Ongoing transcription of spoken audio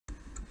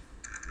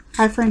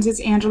Hi friends, it's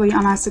Angela,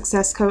 online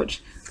success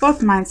coach, both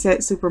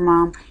mindset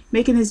supermom.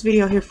 Making this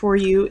video here for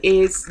you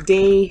is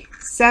day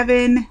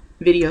 7,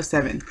 video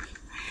 7.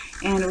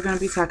 And we're going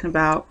to be talking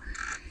about,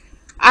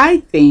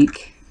 I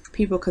think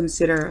people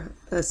consider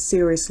a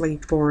seriously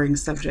boring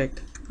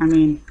subject. I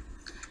mean,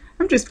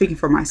 I'm just speaking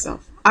for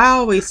myself. I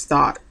always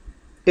thought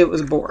it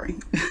was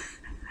boring.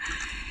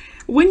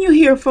 When you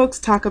hear folks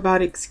talk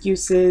about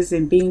excuses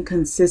and being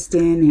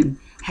consistent and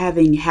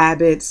having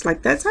habits,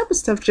 like that type of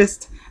stuff,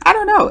 just, I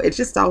don't know, it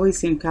just always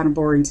seemed kind of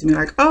boring to me.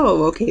 Like,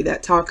 oh, okay,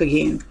 that talk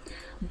again.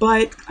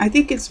 But I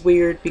think it's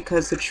weird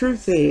because the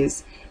truth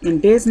is, in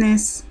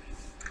business,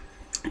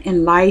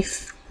 in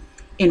life,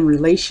 in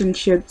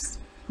relationships,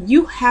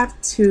 you have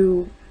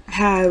to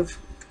have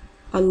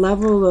a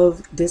level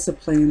of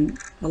discipline,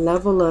 a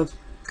level of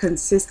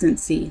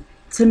consistency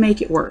to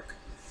make it work.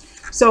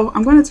 So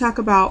I'm going to talk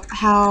about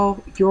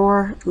how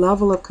your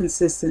level of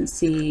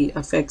consistency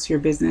affects your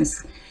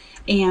business.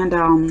 And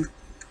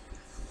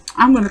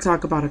I'm going to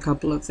talk about a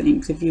couple of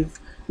things. If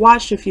you've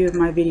watched a few of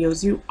my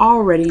videos, you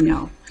already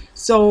know.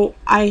 So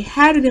I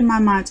had it in my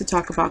mind to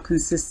talk about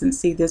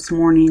consistency this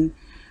morning.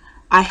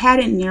 I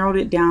hadn't narrowed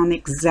it down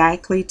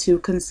exactly to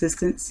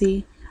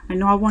consistency. I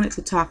know I wanted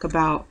to talk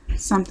about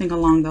something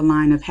along the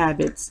line of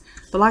habits.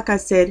 But like I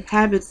said,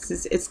 habits,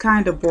 it's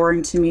kind of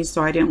boring to me,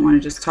 so I didn't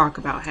want to just talk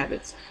about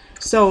habits.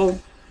 So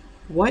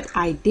what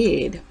I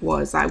did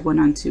was I went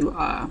onto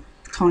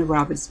Tony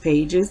Robbins'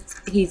 pages.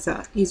 He's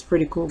a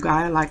pretty cool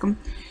guy. I like him.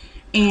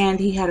 And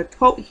he had a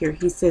quote here.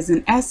 He says,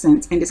 in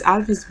essence, and it's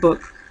out of his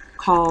book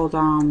called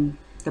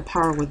The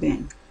Power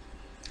Within.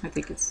 I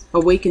think it's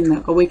Awaken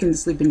the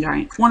Sleeping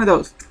Giant. One of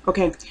those.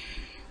 Okay.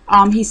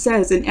 He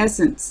says, in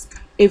essence,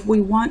 if we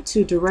want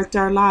to direct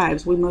our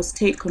lives, we must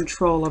take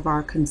control of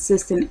our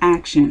consistent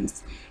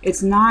actions.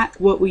 It's not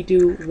what we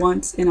do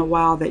once in a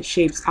while that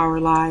shapes our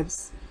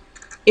lives.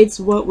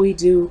 It's what we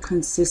do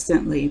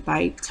consistently,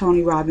 by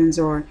Tony Robbins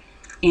or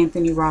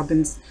Anthony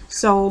Robbins.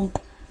 So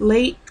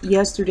late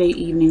yesterday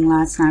evening,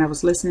 last night, I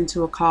was listening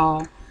to a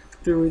call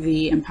through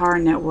the Empower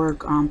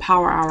Network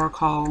Power Hour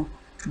call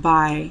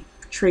by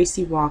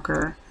Tracy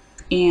Walker,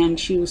 and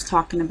she was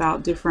talking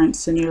about different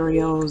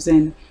scenarios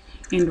and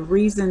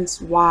reasons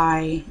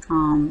why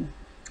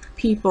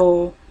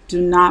people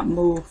do not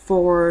move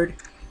forward,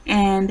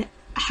 and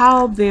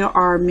how there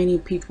are many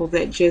people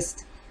that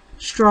just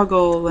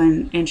struggle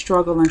and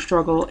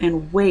struggle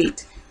and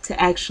wait to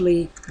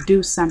actually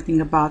do something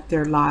about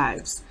their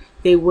lives.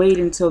 They wait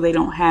until they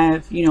don't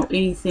have,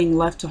 anything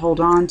left to hold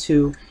on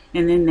to,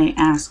 and then they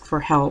ask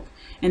for help.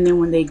 And then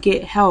when they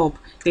get help,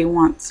 they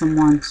want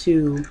someone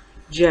to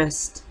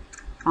just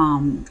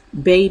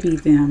baby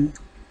them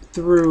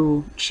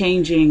through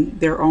changing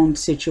their own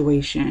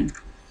situation.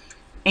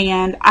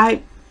 And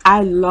I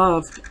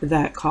loved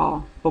that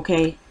call.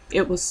 Okay,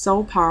 it was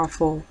so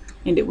powerful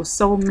and it was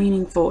so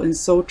meaningful and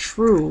so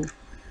true.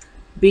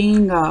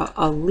 Being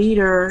a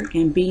leader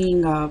and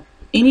being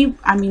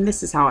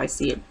this is how I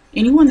see it.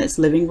 Anyone that's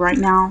living right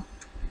now,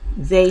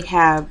 they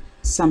have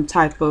some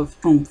type of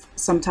oomph,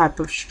 some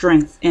type of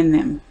strength in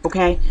them.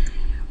 Okay,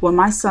 when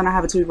my son, I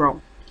have a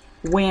 2-year-old,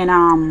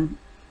 when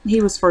he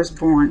was first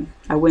born,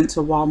 I went to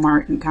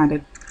Walmart and kind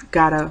of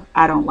got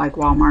I don't like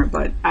Walmart,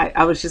 but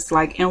I was just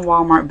like in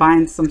Walmart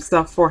buying some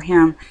stuff for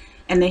him.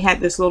 And they had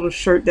this little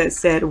shirt that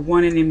said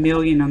 1 in a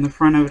million on the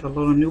front of it, a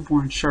little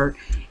newborn shirt.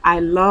 I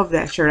love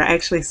that shirt. I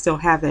actually still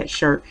have that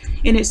shirt.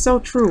 And it's so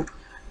true.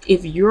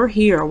 If you're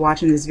here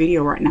watching this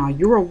video right now,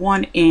 you're a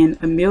 1 in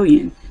a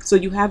million. So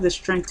you have the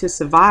strength to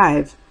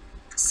survive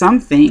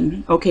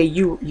something. Okay,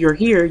 you're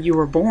here, you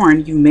were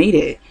born, you made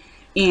it.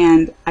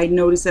 And I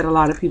noticed that a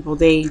lot of people,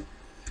 they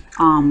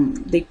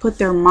put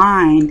their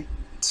mind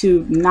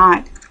to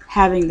not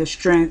having the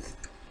strength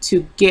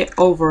to get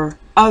over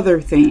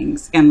other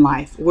things in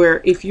life,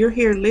 where if you're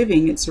here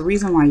living, it's the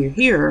reason why you're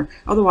here.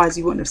 Otherwise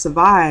you wouldn't have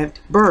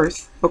survived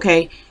birth.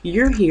 Okay,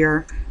 you're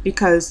here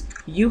because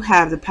you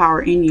have the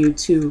power in you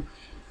to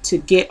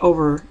get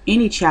over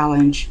any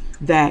challenge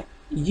that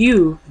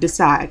you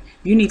decide.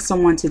 You need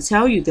someone to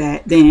tell you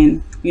that.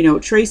 Then,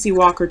 Tracy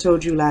Walker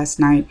told you last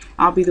night,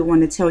 I'll be the one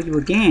to tell you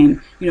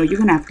again. You're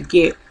gonna have to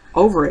get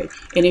over it.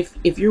 And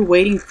if you're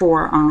waiting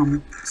for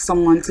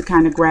someone to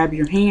kind of grab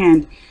your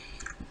hand,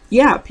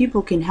 yeah,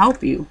 people can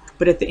help you.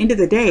 But at the end of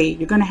the day,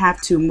 you're going to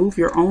have to move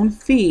your own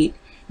feet.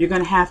 You're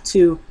going to have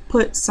to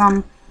put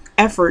some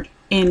effort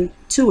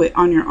into it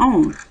on your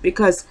own,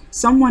 because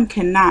someone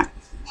cannot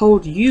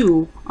hold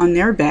you on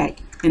their back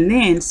and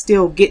then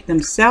still get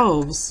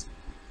themselves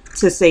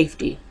to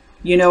safety.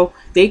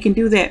 They can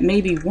do that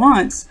maybe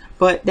once,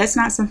 but that's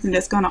not something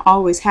that's going to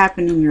always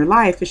happen in your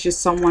life. It's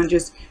just someone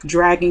just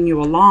dragging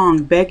you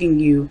along,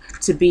 begging you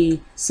to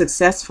be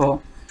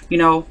successful.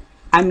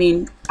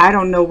 I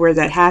don't know where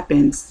that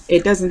happens.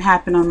 It doesn't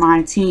happen on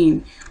my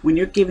team. When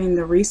you're giving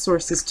the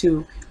resources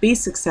to be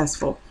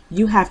successful,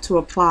 you have to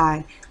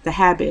apply the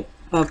habit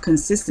of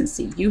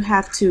consistency. You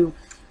have to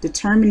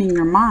determine in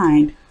your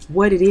mind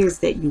what it is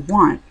that you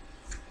want.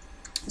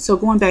 So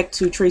going back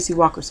to Tracy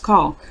Walker's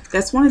call,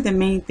 that's one of the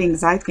main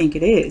things I think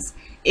it is.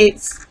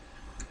 It's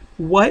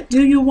What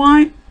do you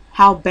want?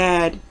 How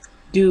bad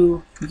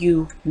do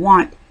you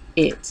want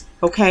it?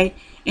 Okay.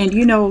 And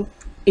you know,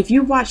 if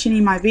you watch any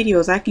of my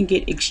videos, I can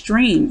get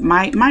extreme.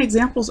 My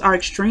examples are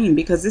extreme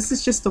because this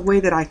is just the way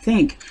that I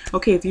think.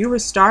 Okay, if you were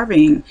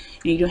starving and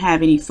you don't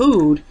have any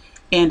food,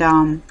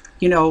 and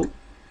you know,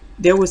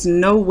 there was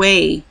no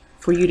way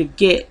for you to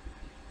get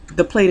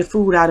the plate of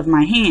food out of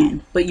my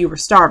hand, but you were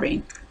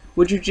starving,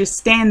 would you just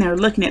stand there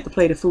looking at the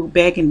plate of food,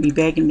 begging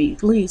me,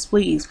 please,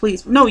 please,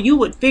 please? No, you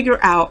would figure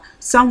out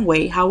some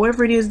way,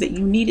 however it is that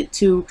you needed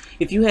to.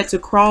 If you had to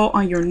crawl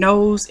on your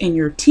nose and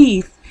your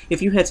teeth,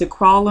 if you had to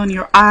crawl on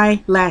your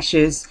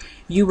eyelashes,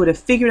 you would have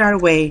figured out a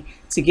way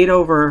to get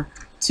over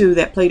to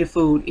that plate of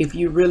food if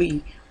you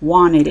really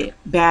wanted it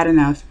bad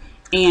enough.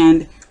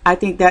 And I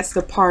think that's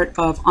the part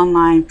of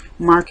online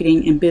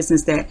marketing and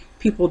business that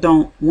people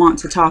don't want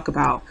to talk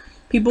about.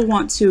 People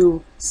want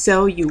to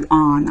sell you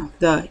on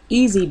the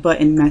easy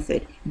button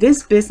method.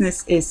 This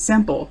business is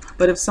simple,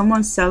 but if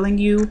someone's selling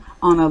you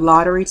on a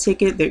lottery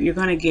ticket that you're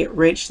going to get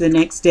rich the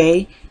next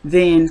day,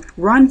 then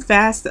run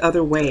fast the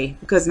other way,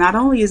 because not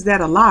only is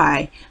that a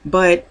lie,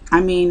 but I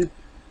mean,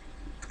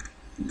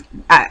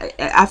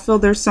 I feel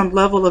there's some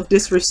level of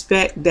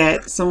disrespect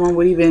that someone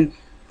would even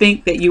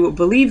think that you would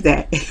believe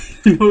that.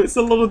 You know, it's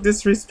a little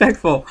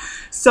disrespectful.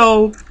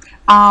 So,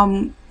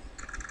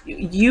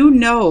 you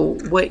know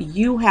what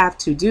you have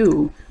to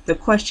do. The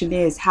question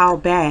is, how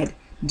bad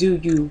do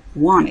you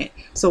want it?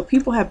 So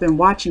people have been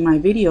watching my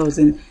videos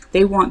and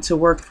they want to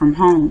work from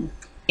home.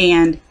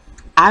 And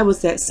I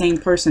was that same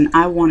person.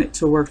 I wanted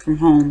to work from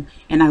home,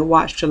 and I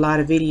watched a lot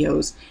of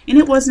videos. And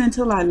it wasn't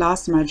until I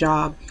lost my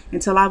job,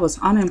 until I was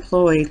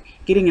unemployed,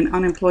 getting an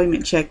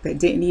unemployment check that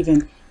didn't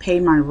even pay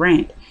my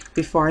rent,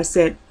 before I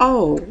said,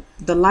 oh,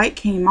 the light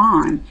came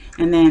on.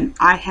 And then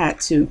I had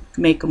to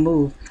make a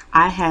move.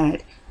 I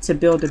had to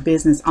build a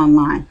business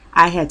online.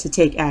 I had to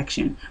take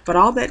action. But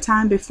all that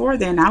time before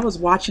then, I was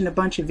watching a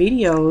bunch of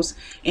videos,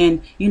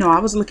 and you know, I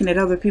was looking at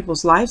other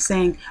people's lives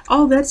saying,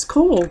 oh, that's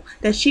cool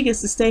that she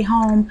gets to stay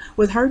home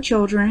with her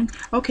children.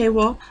 Okay,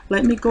 well,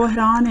 let me go ahead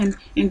on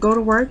and go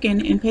to work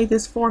and pay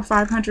this $400 or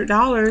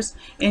 $500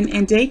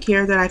 in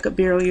daycare that I could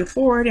barely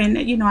afford. And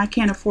you know, I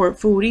can't afford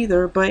food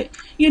either, but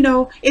you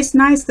know, it's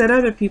nice that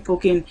other people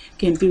can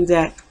do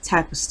that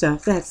type of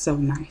stuff. That's so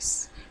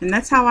nice. And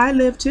that's how I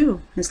lived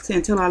too,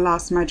 until I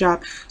lost my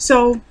job.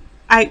 So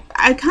I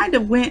kind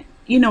of went,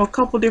 you know, a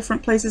couple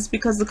different places,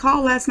 because the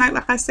call last night,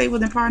 like I say,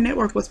 with Empower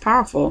Network was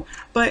powerful.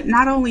 But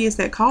not only is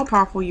that call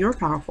powerful, you're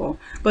powerful,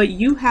 but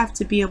you have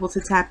to be able to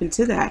tap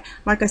into that.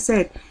 Like I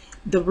said,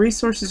 the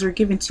resources are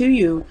given to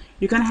you.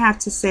 You're going to have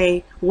to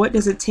say, what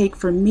does it take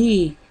for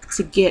me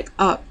to get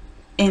up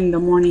in the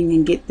morning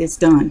and get this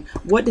done?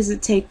 What does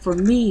it take for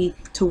me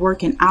to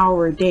work an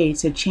hour a day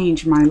to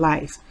change my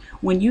life?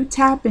 When you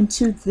tap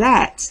into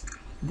that,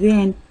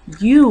 then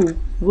you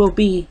will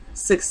be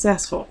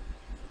successful.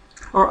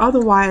 Or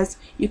otherwise,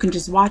 you can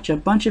just watch a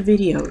bunch of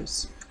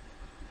videos,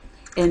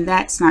 and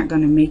that's not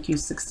going to make you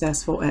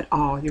successful at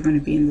all. You're going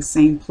to be in the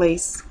same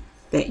place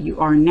that you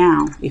are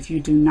now if you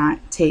do not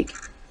take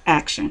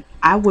action.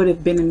 I would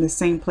have been in the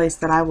same place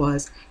that I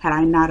was had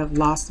I not have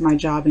lost my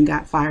job and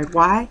got fired.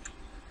 Why?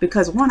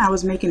 Because one, I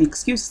was making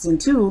excuses, and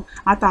two,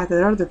 I thought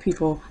that other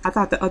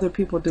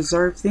people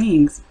deserved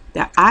things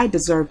that I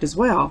deserved as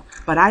well,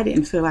 but I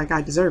didn't feel like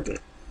I deserved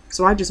it.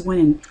 So I just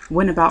went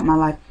about my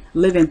life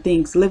living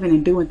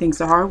and doing things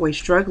the hard way,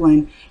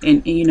 struggling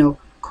and you know,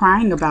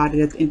 crying about it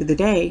at the end of the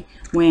day,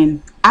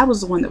 when I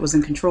was the one that was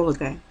in control of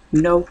that,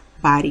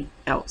 nobody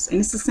else. And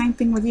it's the same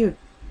thing with you.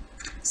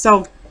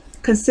 So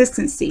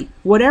consistency,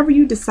 whatever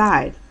you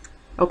decide,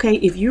 okay,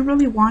 if you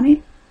really want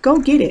it, go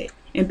get it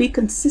and be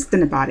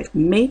consistent about it.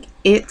 Make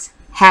it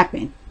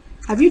happen.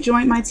 Have you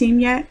joined my team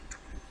yet?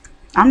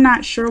 I'm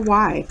not sure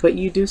why, but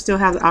you do still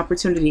have the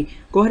opportunity.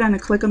 Go ahead and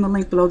click on the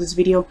link below this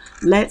video.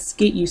 Let's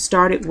get you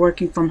started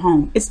working from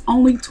home. It's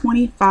only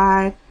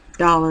 $25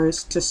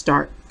 to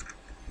start.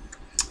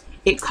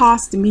 It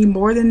cost me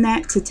more than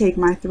that to take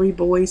my 3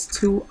 boys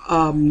to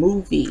a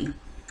movie,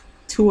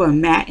 to a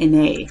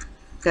matinee.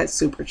 That's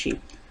super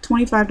cheap.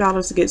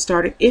 $25 to get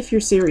started if you're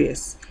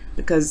serious,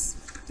 because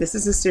this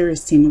is a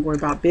serious team, and we're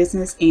about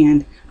business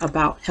and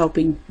about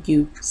helping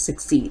you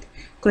succeed.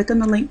 Click on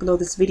the link below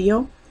this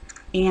video,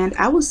 and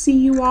I will see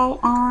you all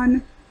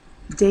on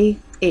day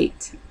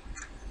 8.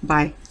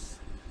 Bye.